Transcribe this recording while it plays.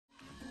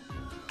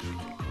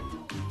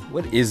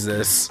What is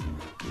this?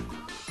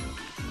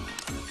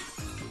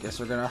 Guess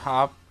we're gonna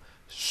hop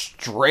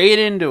straight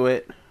into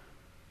it.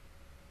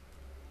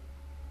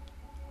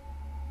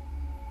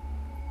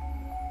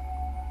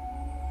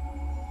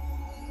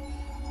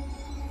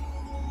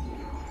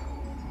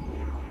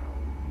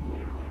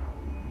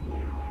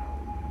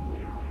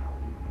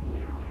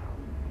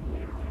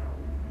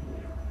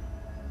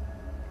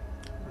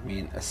 I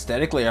mean,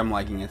 aesthetically, I'm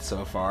liking it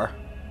so far.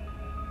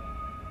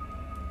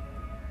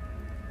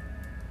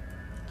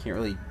 Can't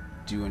really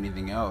do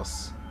anything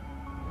else.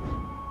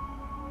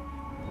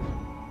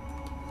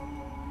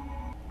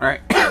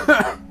 Alright.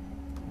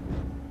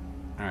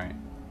 Alright.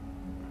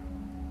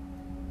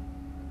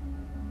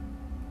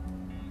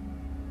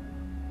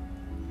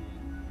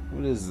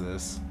 What is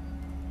this?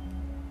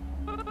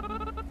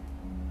 The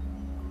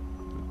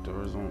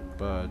doors won't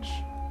budge.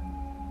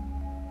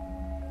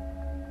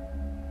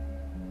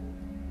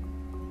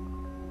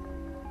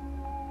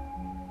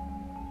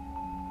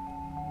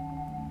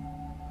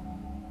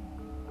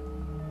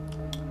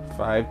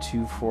 Five,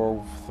 2,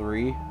 4,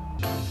 3.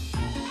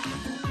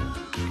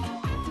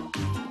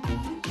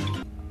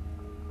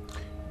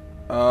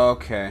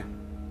 Okay.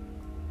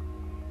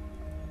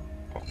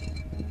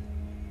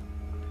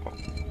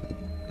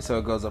 So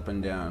it goes up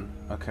and down.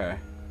 Okay.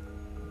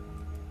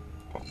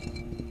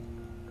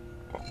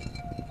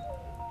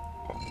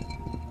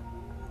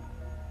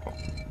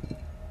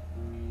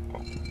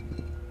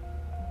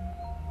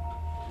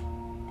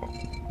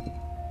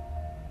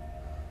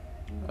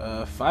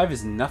 Five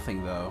is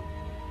nothing though.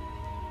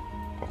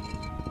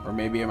 Or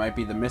maybe it might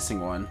be the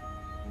missing one.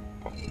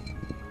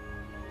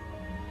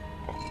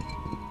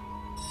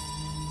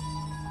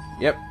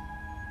 Yep.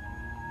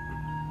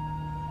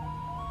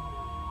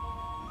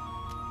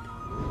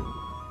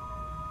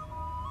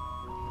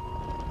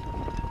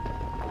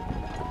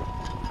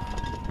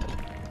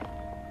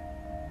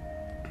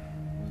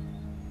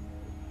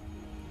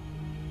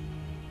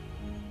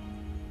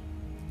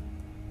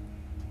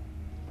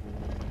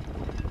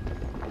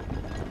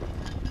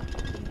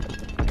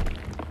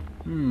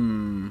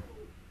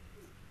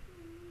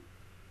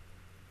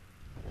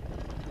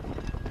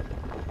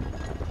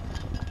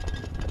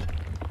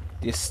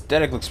 The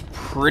aesthetic looks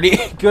pretty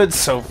good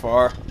so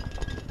far.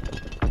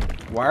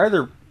 Why are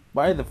the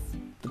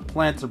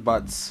plants are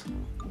butts?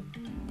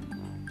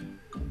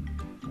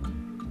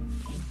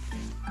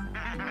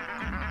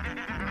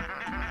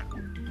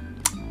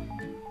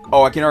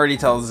 Oh, I can already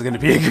tell this is gonna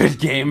be a good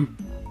game.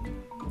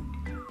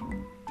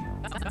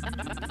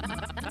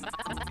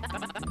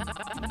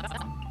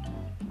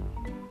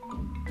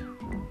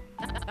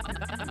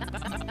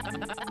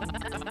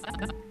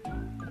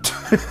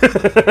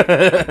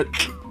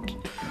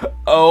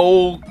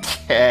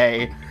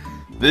 Okay,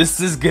 this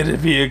is gonna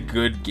be a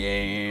good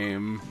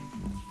game.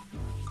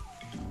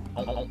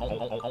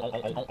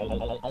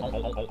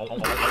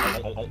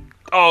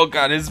 Oh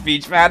god, his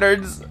speech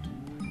patterns.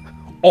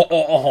 Oh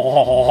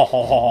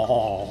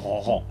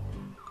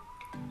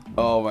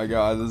my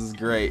god, this is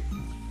great.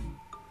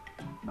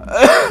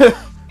 I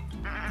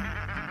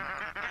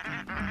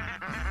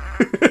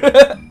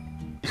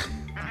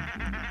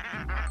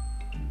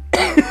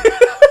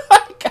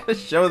gotta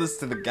show this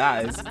to the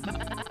guys.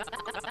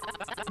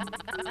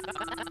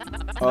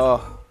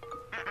 Oh.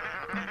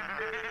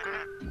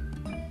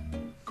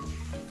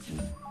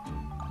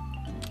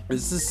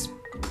 This is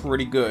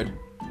pretty good.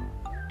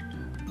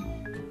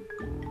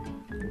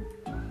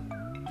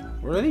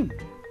 What are they?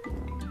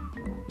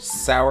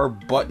 Sour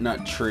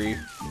butternut tree.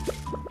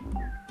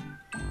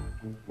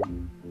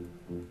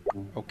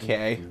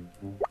 Okay.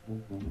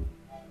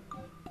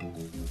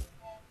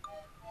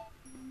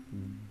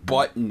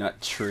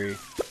 Butternut tree.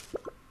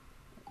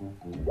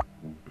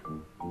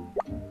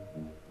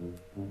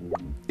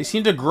 They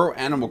seem to grow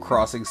Animal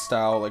Crossing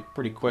style, like,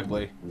 pretty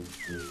quickly.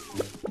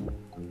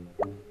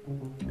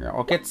 Here,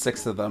 I'll get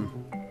 6 of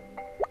them.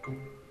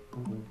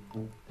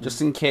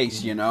 Just in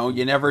case, you know?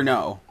 You never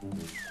know.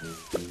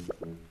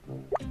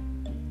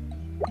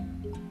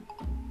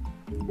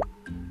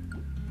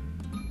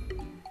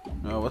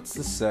 Oh, what's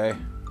this say?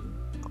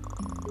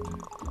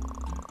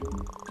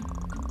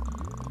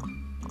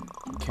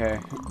 Okay.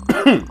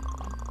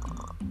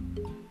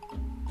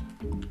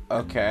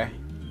 Okay.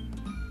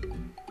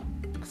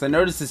 I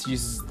noticed this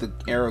uses the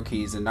arrow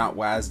keys and not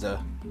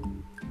WASD.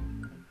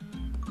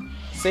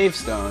 Save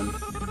stone.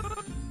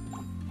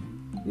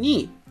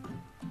 Neat.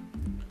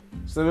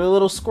 So they're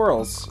little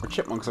squirrels or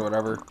chipmunks or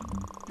whatever.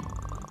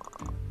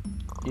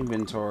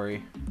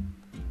 Inventory.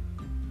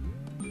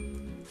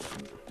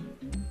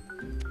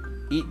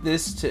 Eat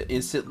this to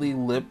instantly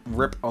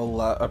rip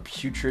a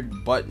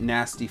putrid butt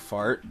nasty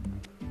fart,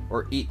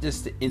 or eat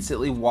this to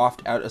instantly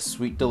waft out a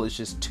sweet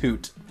delicious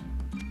toot.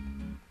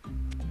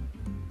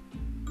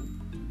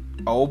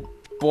 Oh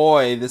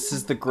boy, this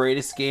is the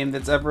greatest game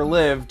that's ever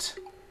lived.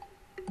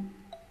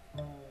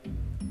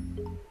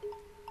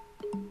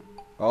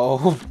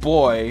 Oh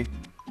boy.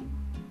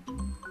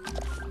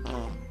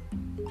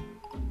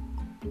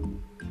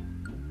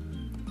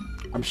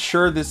 I'm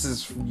sure this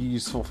is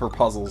useful for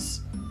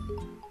puzzles.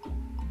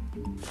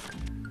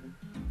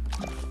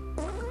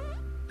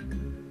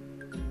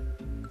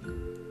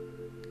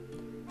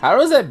 How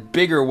was that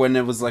bigger when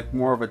it was like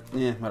more of a...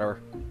 Eh,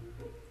 whatever.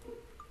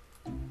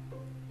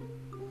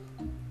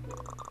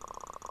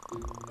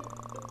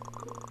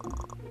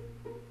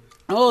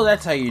 Oh,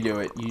 that's how you do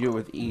it. You do it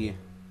with E.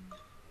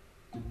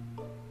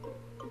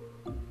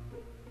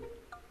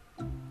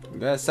 I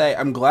gotta say,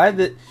 I'm glad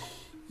that...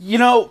 You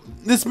know,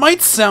 this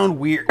might sound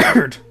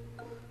weird.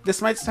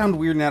 This might sound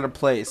weird and out of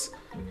place.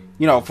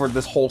 You know, for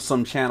this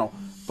wholesome channel.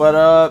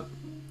 But,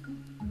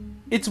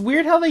 it's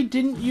weird how they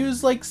didn't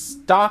use, like,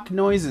 stock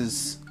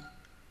noises.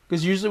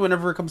 Because usually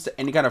whenever it comes to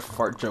any kind of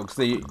fart jokes,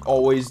 they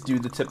always do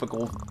the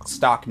typical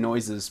stock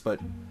noises.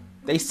 But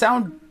they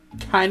sound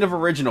kind of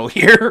original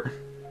here.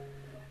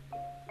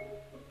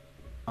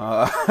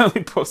 I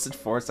only posted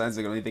 4 signs.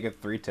 I can only think of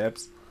 3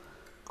 tips.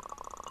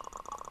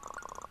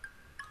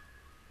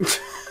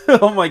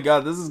 Oh my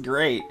god, this is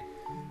great.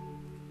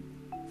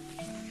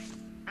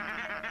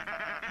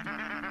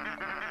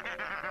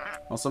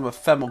 Also, I'm a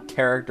femal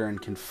character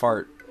and can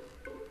fart.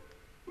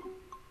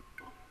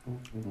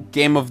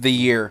 Game of the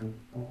year.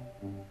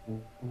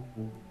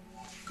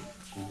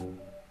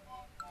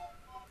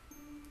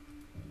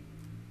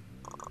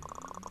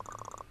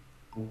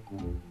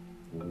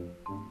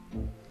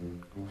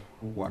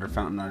 Water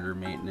fountain under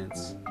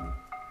maintenance.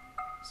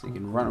 So you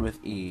can run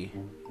with E.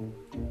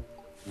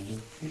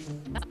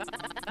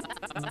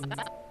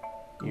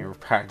 You're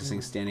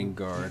practicing standing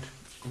guard.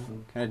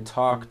 Can I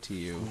talk to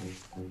you?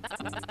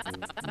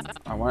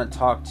 I want to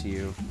talk to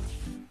you.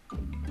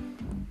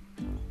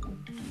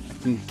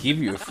 I can give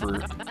you a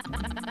fruit.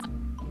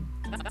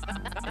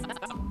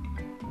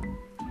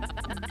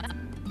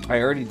 I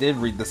already did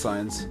read the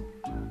signs.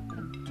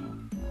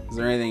 Is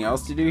there anything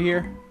else to do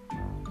here?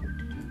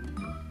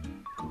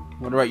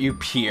 What about you,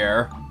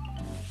 Pierre?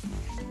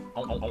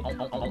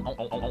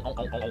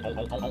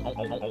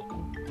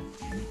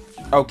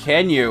 Oh,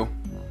 can you?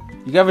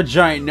 You have a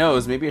giant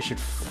nose. Maybe I should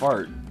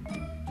fart.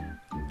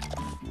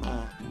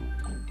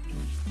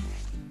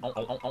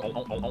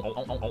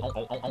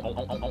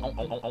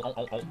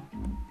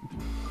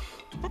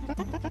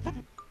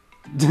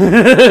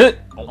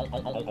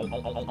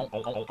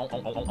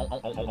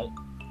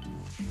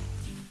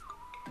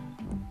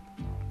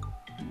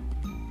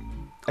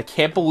 I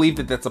can't believe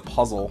that that's a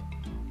puzzle.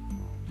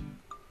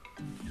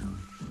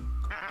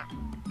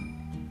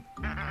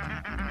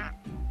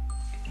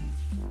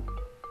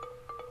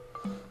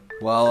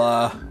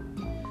 Well,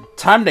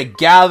 time to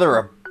gather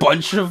a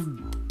bunch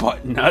of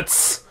butt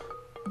nuts.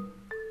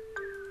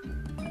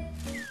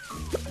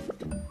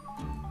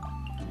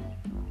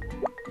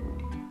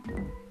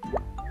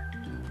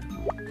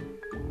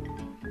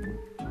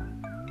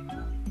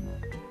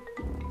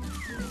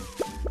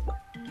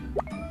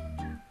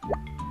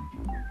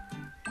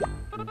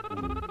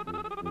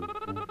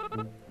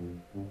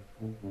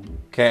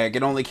 Okay, I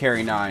can only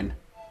carry 9.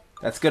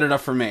 That's good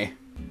enough for me.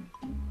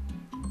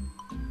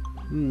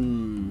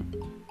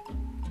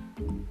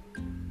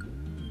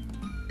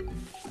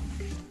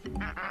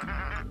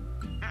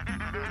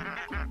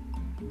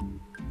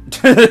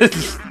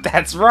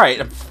 That's right,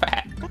 I'm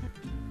fat.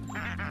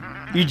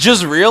 You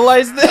just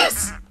realized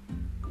this?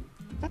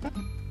 I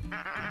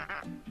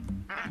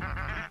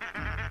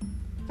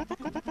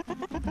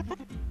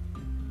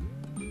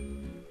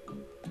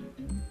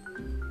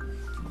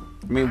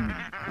mean,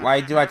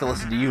 why do I have to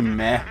listen to you,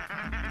 meh?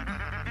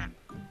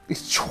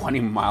 It's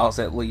 20 miles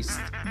at least.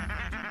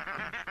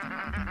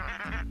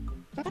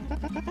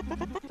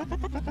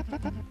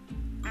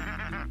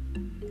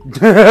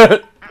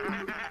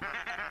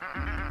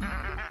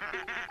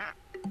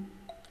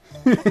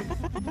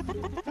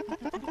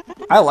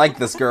 I like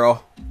this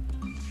girl.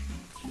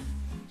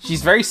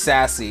 She's very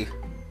sassy.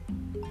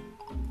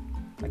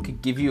 I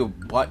could give you a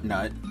butt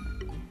nut.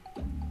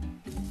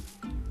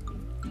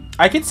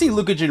 I can see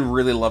Lucajin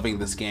really loving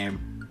this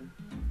game.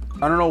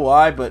 I don't know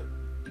why, but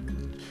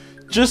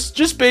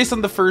just based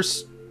on the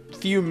first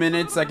few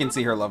minutes, I can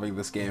see her loving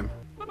this game.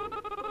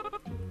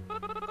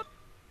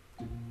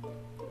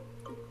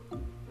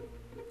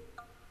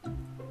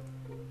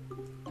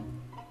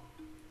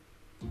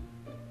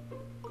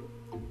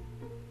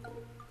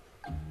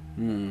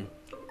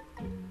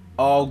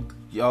 Oh,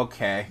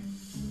 okay.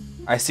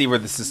 I see where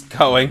this is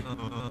going.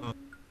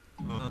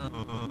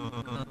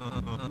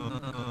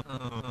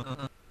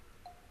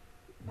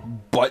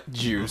 Butt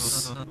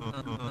juice.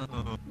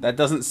 That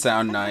doesn't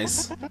sound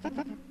nice.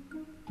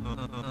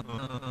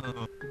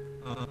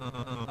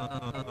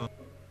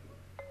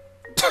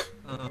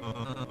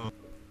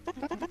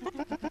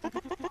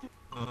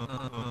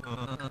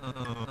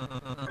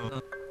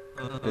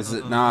 Is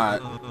it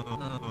not?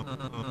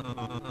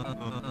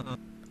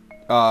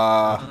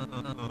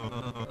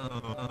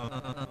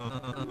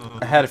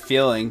 I had a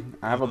feeling.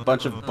 I have a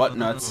bunch of butt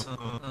nuts.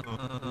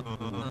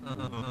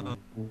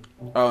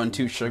 Oh, and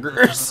 2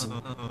 sugars?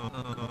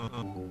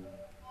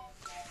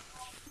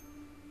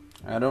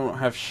 I don't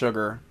have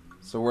sugar.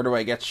 So where do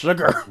I get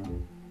sugar?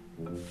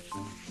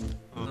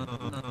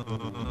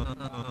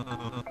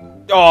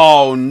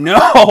 Oh,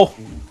 no!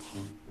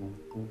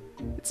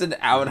 It's an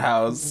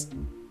outhouse.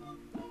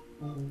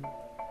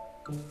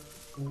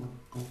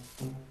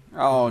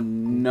 Oh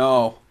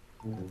no.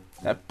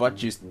 That butt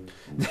juice.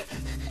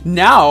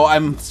 Now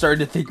I'm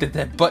starting to think that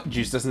that butt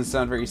juice doesn't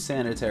sound very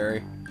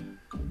sanitary.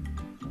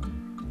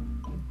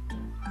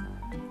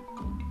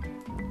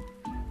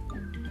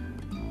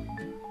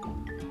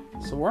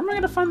 So where am I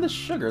gonna find this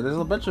sugar? There's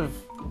a bunch of...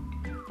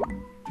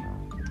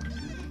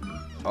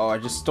 Oh, I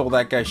just stole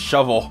that guy's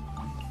shovel.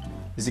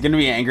 Is he gonna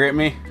be angry at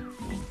me?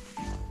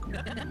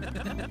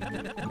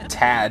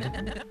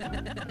 Tad.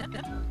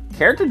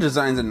 Character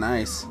designs are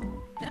nice.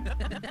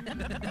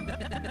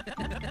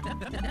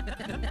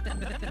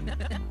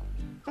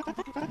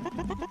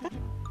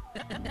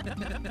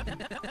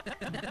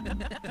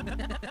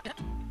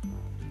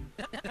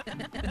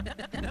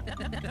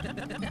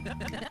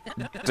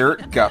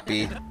 Dirt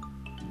guppy.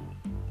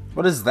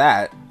 What is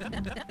that?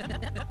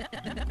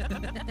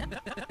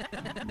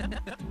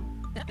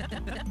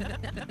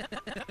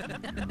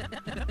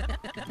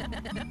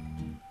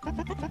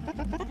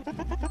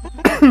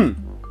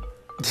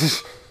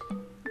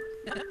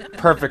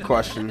 Perfect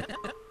question.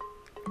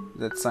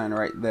 That sign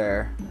right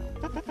there.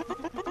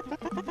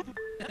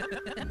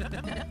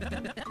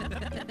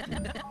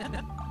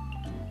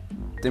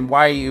 Then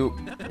why are you...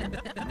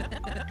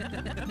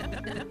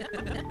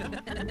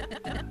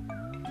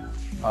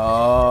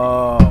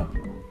 Oh.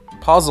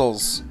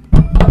 Puzzles.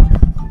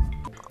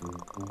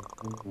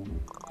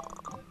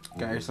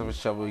 Got yourself a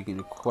shovel, you can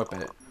equip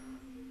it.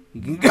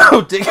 You can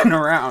go digging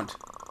around.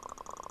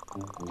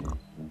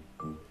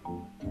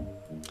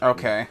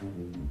 Okay.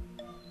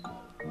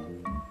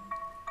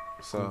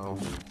 So...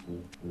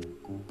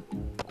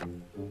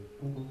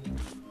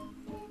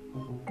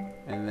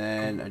 And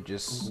then I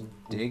just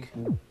dig.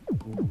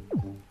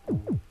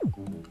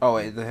 Oh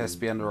wait, that has to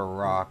be under a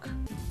rock.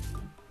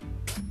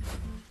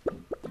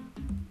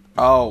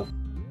 Oh.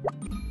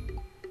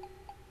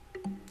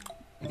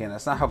 Again,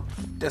 that's not how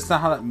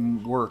that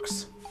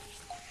works.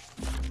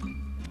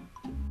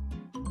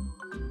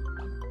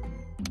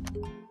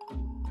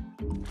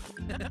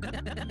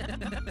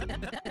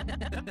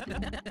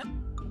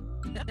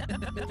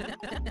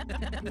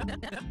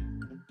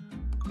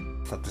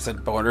 Thought this said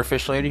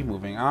bonerfish lady.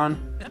 Moving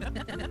on.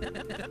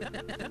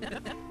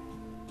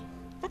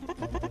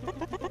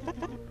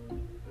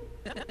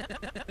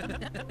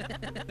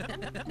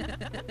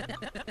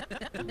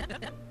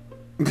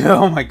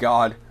 Oh my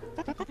god.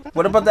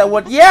 What about that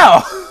one?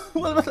 Yeah!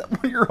 What about that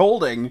one you're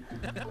holding?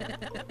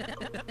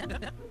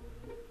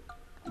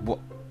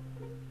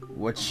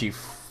 What's she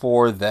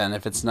for then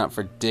if it's not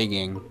for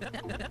digging?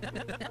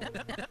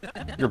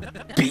 Your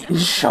beaten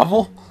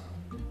shovel?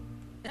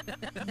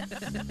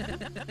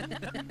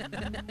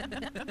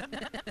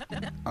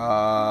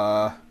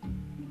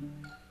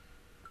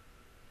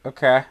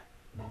 Okay.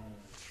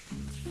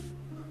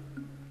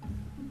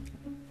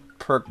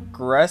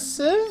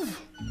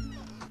 Progressive?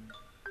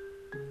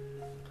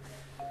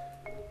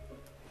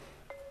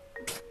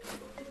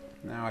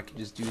 Now I can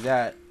just do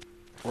that.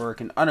 Or I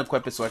can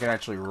unequip it so I can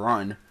actually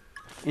run.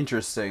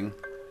 Interesting.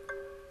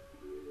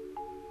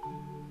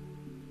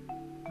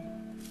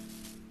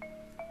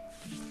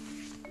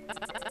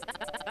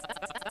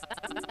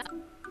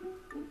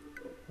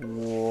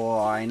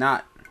 Why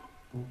not?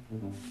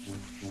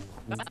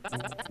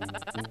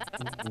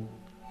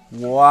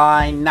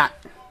 Why not?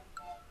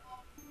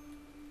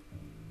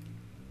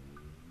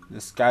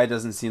 This guy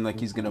doesn't seem like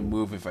he's gonna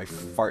move if I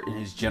fart in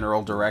his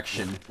general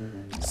direction.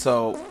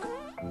 So,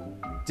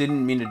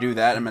 didn't mean to do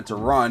that. I meant to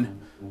run.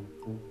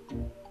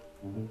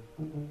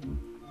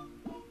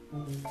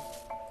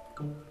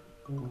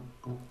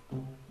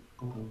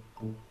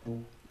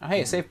 Oh,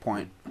 hey, a save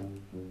point.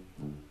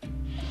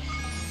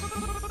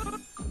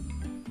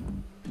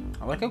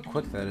 I like how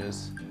quick that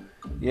is.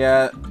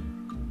 Yeah,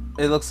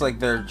 it looks like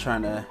they're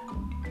trying to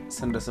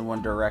send us in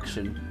one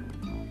direction.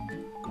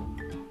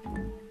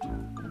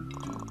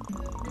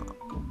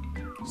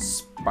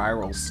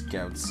 Spiral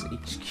Scouts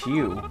HQ.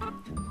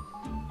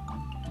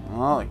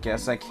 Well, I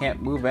guess I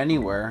can't move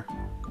anywhere.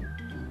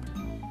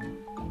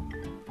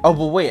 Oh,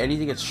 but wait, I need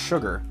to get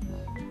sugar.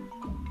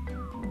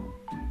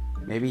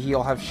 Maybe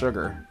he'll have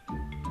sugar.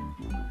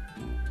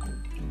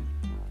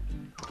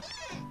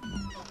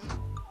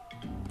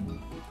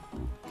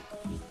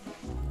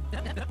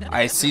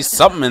 I see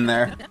something in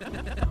there.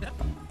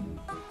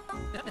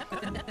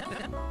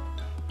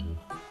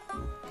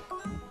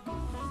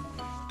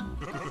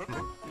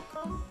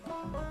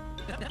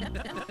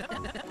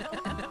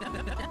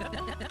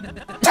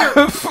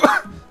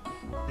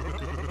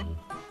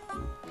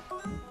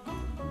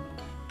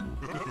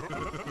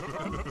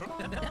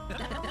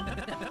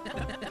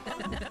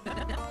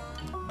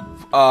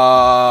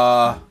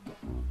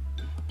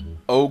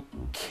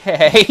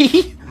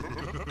 Okay.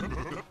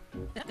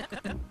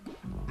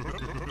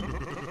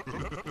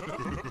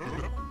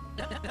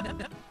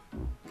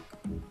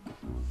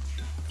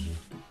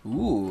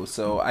 Ooh,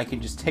 so I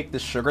can just take the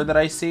sugar that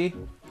I see,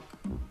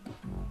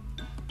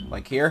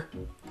 like here.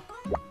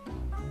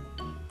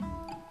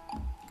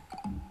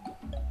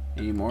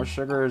 Any more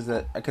sugar? Is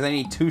that because I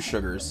need 2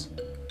 sugars?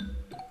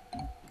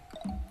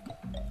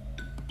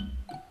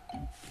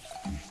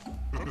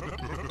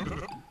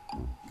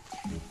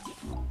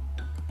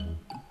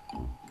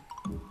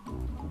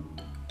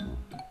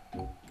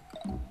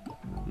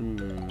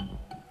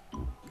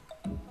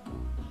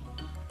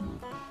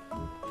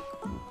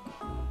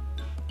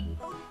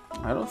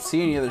 I don't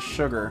see any other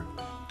sugar.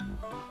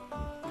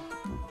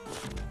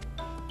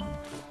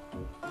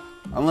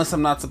 Unless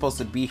I'm not supposed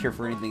to be here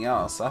for anything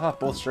else. I thought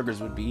both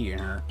sugars would be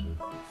here.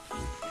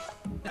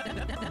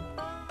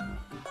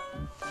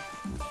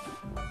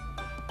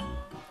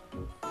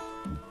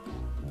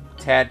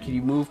 Tad, can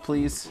you move,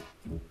 please?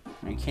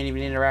 I can't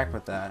even interact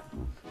with that.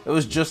 It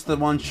was just the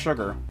one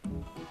sugar.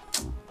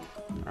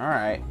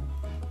 Alright.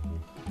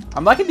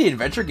 I'm liking the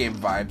adventure game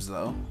vibes,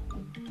 though.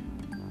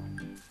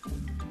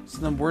 So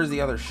then where's the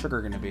other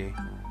sugar gonna be?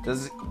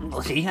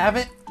 Will he have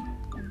it?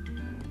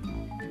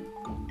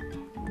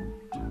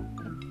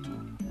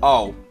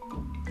 Oh.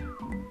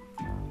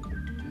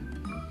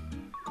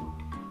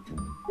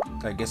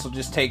 I guess we'll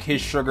just take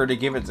his sugar to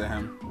give it to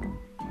him.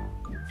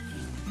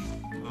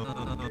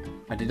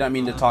 I did not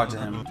mean to talk to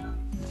him.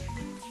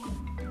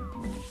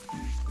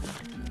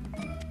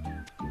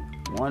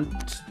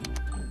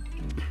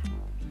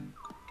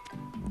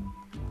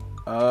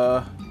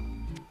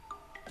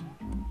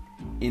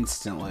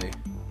 Instantly.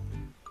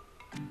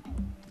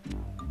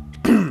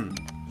 You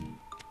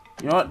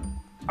know what?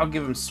 I'll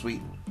give him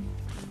sweet.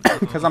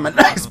 Because I'm a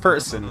nice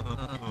person.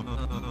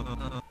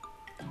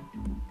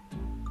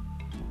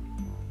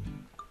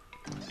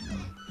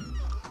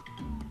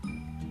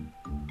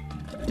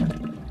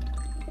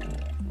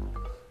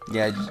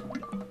 Yeah,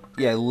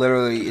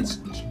 literally, it's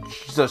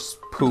just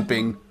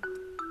pooping.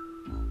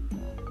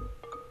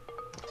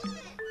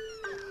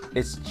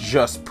 It's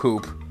just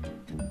poop.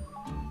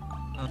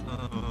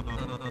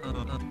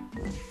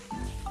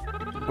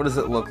 What does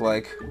it look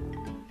like?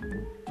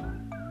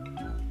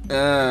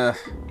 I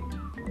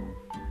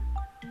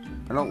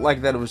don't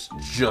like that it was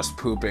just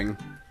pooping.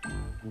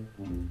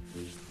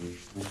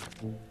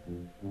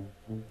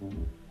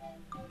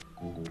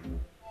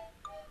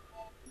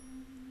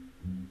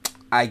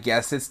 I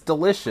guess it's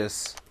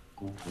delicious.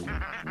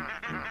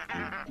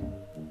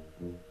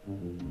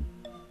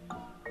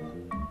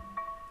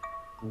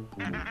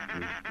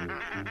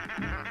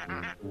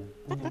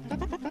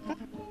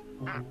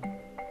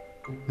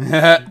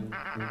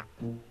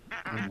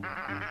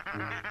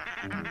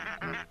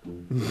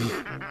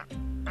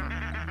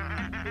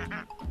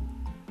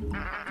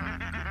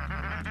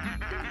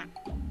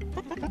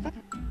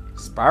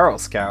 Spiral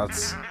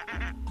Scouts.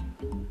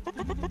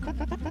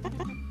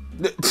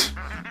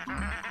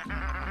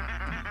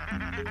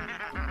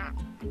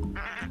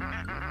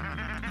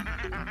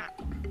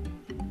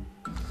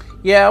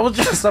 Yeah, we'll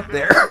just up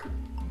there.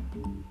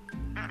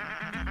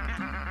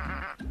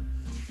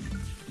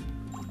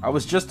 I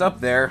was just up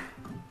there.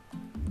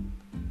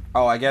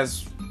 Oh, I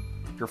guess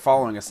you're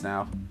following us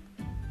now.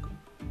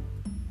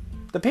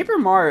 The Paper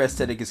Mario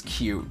aesthetic is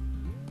cute.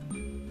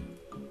 I'm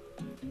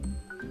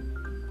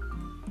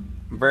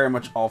very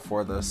much all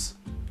for this.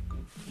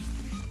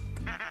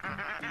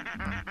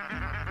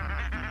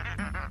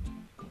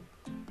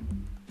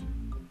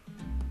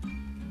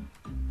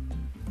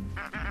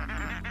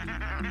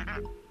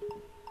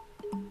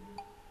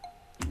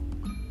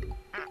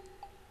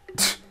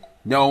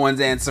 No one's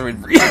answering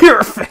for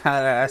your fat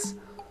ass.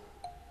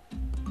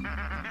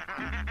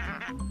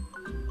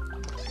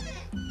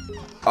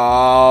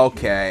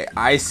 Okay,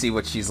 I see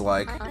what she's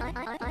like.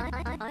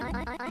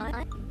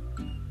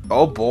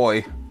 Oh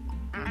boy.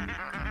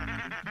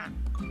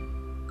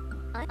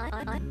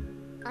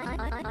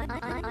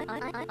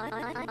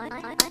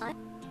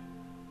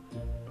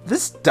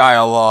 This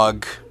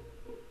dialogue.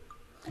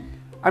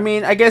 I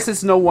mean, I guess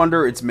it's no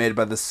wonder it's made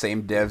by the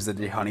same devs that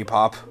did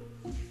huniepop.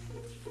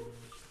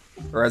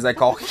 Or as I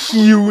call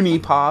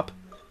huniepop.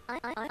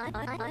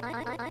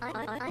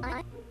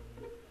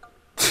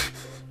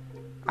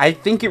 I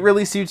think it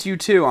really suits you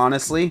too,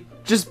 honestly.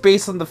 Just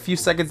based on the few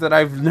seconds that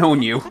I've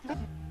known you.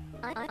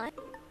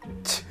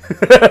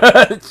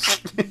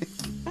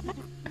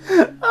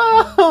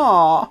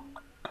 Oh,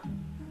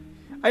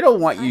 I don't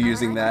want you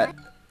using that.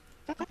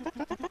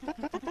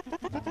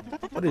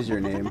 What is your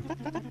name?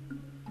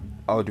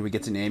 Oh, do we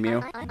get to name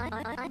you?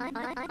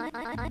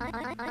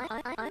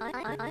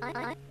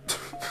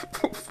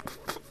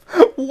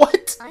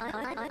 What?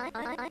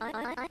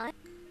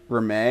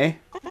 Remay?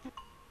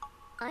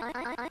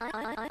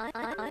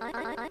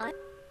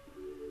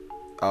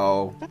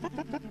 Oh.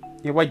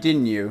 Yeah, why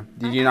didn't you?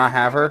 Did you not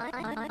have her?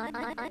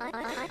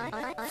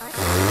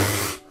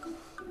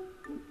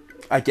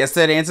 I guess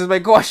that answers my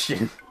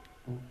question.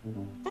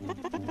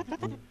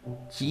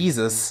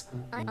 Jesus.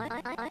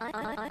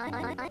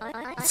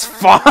 It's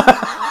fine.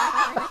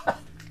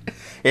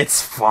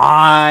 It's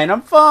fine.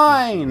 I'm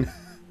fine.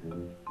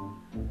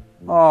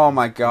 Oh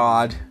my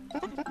god.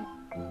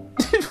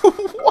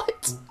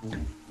 What?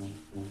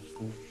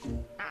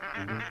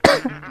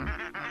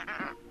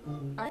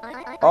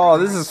 Oh,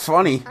 this is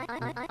funny.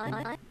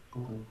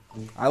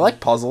 I like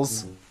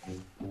puzzles.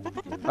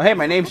 Oh, hey,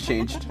 my name's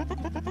changed.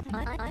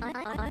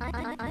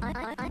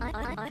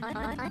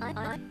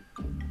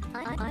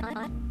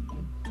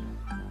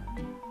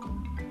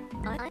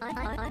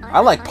 I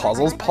like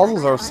puzzles.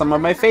 Puzzles are some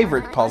of my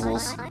favorite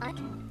puzzles.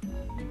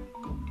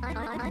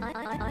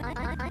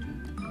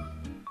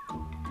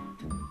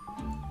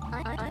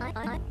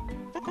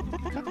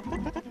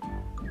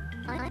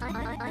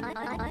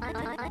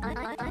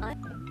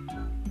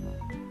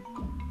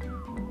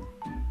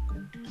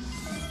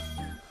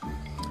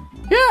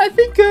 Yeah, I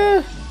think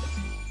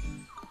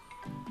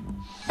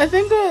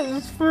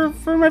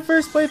for my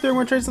first playthrough, I'm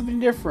gonna try something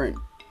different.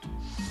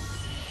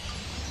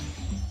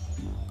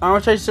 I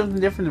want to try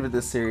something different with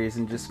this series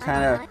and just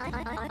kind of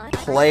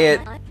play it,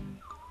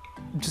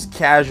 just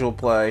casual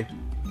play.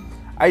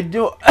 I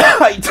do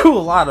I do a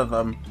lot of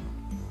them,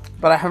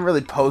 but I haven't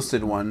really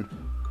posted one.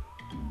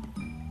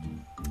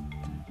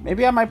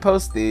 Maybe I might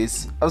post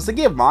these. I was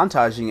thinking of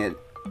montaging it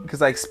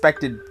because I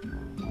expected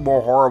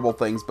more horrible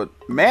things, but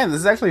man, this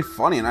is actually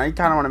funny, and I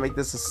kind of want to make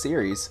this a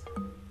series,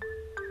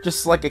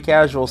 just like a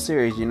casual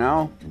series, you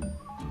know.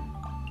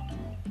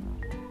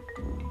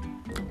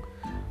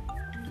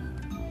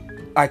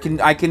 I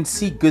can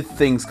see good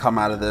things come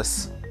out of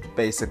this,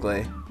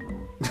 basically.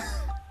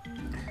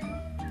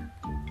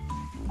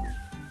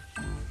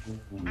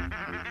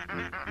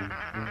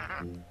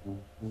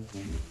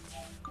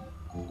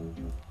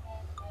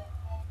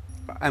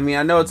 I mean,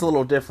 I know it's a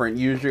little different.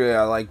 Usually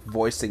I like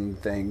voicing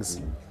things,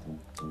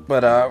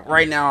 but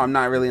right now I'm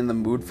not really in the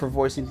mood for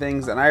voicing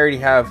things, and I already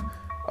have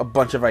a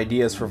bunch of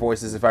ideas for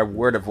voices if I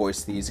were to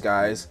voice these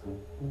guys.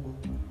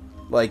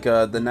 Like,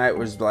 the knight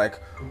was like,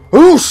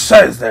 "Who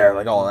says there?"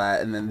 Like, all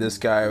that. And then this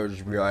guy would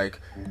just be like,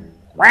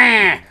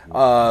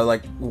 "Wah!"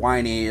 Like,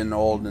 whiny and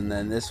old. And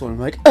then this one,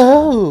 like,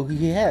 "Oh,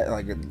 yeah."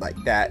 Like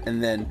that.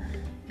 And then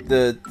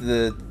the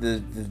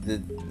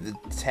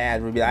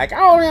Tad would be like,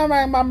 "Oh, yeah,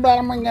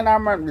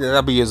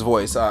 that'll be his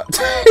voice.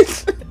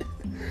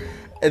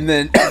 And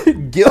then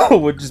Gil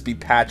would just be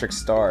Patrick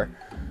Star.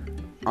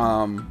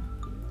 I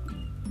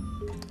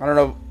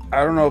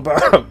don't know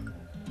about...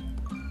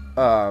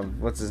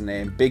 what's his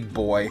name? Big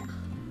Boy.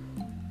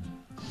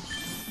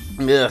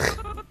 Ugh.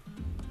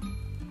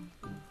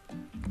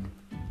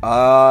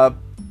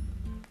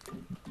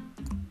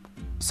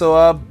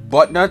 So,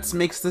 Buttnuts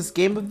makes this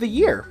game of the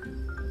year.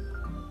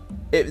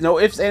 No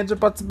ifs, ands, or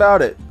buts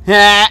about it.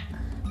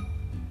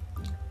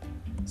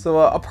 So,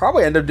 I'll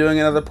probably end up doing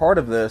another part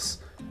of this.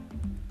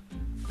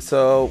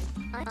 So...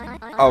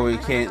 Oh, we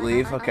can't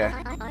leave? Okay.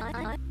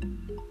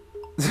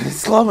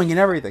 Slowing and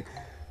everything.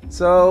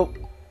 So...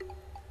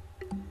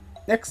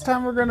 Next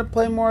time we're gonna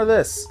play more of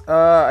this.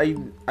 I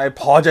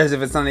apologize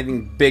if it's not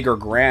anything big or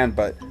grand,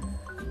 but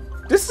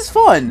this is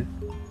fun.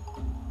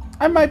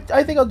 I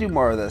think I'll do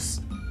more of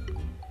this.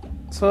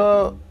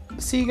 So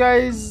see you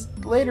guys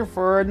later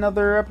for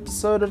another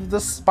episode of the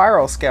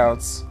Spiral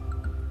Scouts.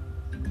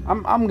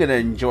 I'm gonna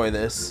enjoy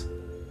this.